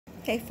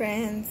Hey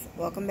friends,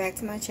 welcome back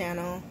to my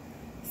channel.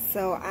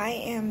 So I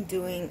am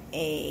doing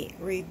a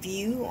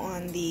review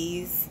on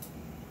these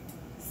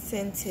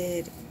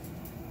scented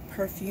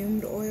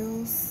perfumed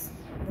oils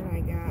that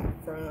I got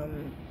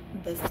from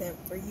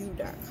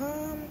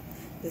thescentforyou.com.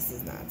 This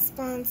is not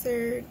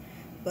sponsored,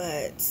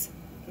 but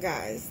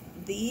guys,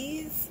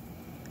 these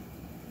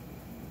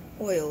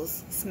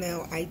oils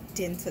smell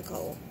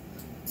identical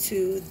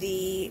to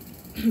the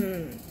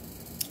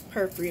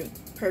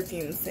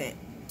perfume scent.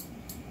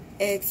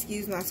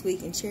 Excuse my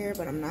squeaking chair,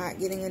 but I'm not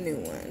getting a new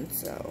one,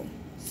 so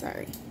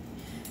sorry.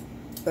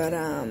 But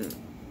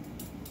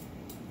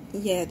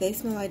yeah, they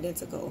smell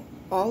identical.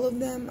 All of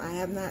them. I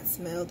have not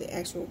smelled the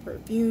actual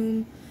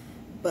perfume,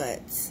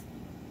 but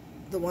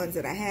the ones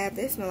that I have,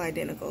 they smell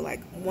identical,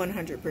 like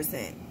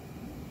 100%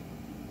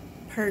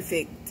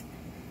 perfect,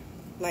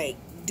 like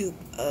dupe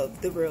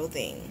of the real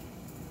thing.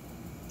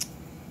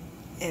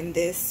 And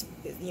this,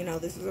 you know,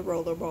 this is a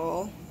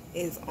rollerball,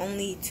 is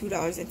only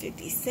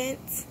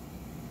 $2.50.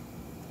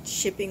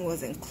 Shipping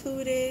was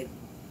included,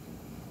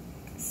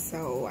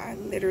 so I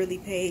literally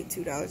paid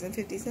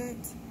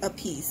 $2.50 a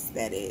piece,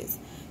 that is.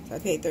 So I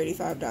paid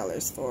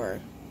 $35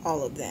 for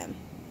all of them.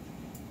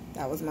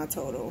 That was my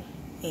total.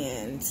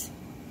 And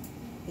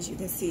as you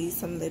can see,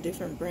 some of the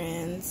different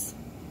brands,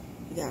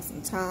 we got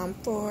some Tom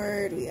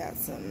Ford, we got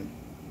some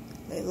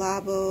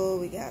Lelabo,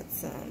 we got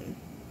some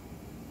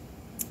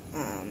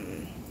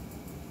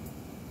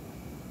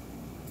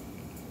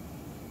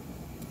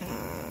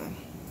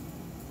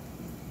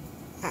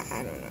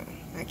I don't know.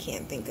 I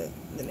can't think of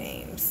the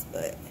names,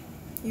 but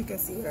you can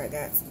see what I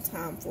got. Some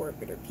Tom Ford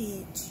Bitter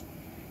Peach,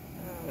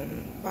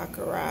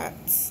 Baccarat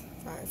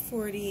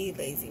 540,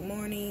 Lazy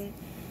Morning,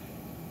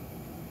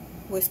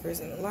 Whispers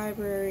in the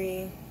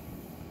Library,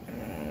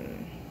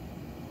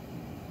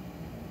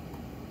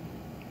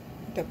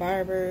 The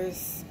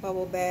Barbers,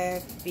 Bubble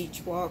Bath,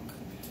 Beach Walk,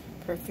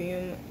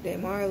 Perfume de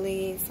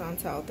Marley,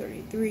 Santal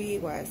 33,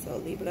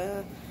 YSL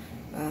Libre,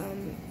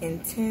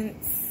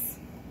 Intense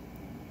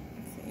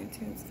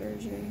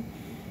version,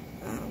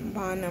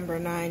 Bond Number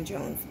 9,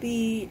 Jones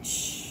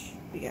Beach.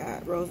 We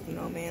got Rose of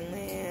No Man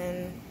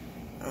Land,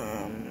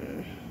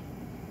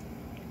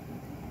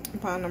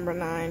 Bond Number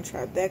 9,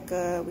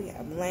 Tribeca. We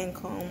have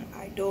Lancome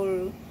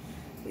Idol.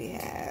 We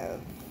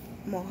have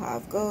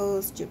Mojave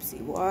Ghost,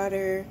 Gypsy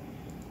Water,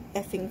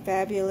 Effing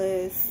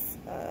Fabulous,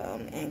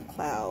 and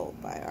Cloud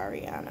by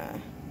Ariana,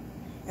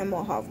 and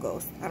Mojave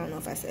Ghost. I don't know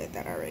if I said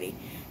that already,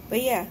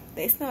 but yeah,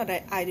 they smell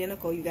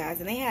identical, you guys,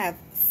 and they have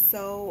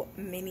so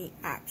many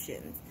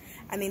options.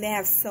 I mean, they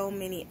have so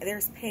many.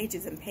 There's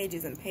pages and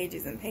pages and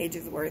pages and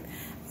pages worth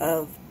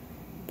of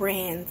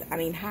brands. I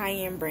mean,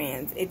 high-end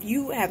brands. If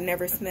you have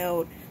never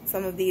smelled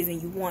some of these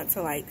and you want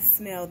to like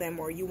smell them,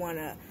 or you want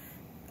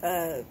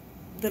a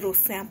little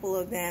sample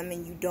of them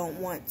and you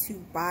don't want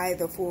to buy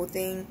the full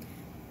thing,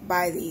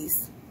 buy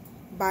these.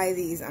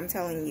 I'm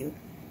telling you,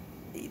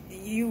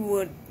 you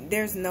would.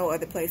 There's no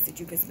other place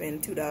that you can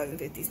spend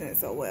 $2.50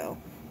 so well.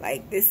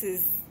 Like, this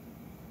is,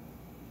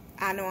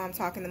 I know I'm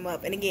talking them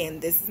up, and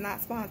again, this is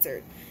not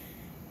sponsored,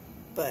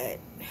 but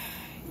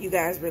you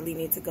guys really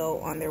need to go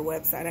on their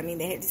website. I mean,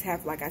 they just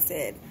have, like I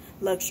said,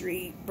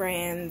 luxury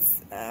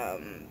brands. I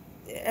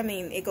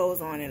mean, it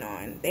goes on and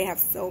on. They have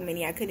so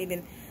many. I couldn't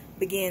even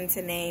begin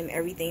to name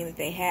everything that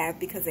they have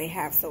because they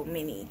have so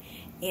many.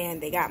 And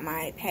they got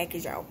my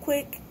package out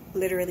quick.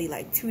 Literally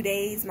like 2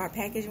 days my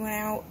package went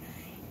out,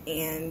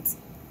 and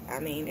I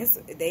mean,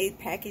 they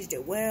packaged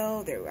it well.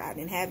 I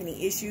didn't have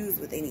any issues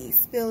with any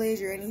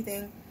spillage or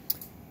anything.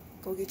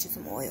 Go get you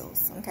some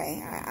oils,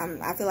 okay?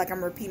 I feel like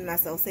I'm repeating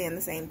myself saying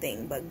the same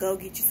thing, but go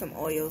get you some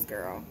oils,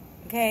 girl,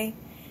 okay?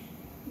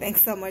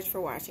 Thanks so much for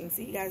watching.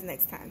 See you guys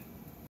next time.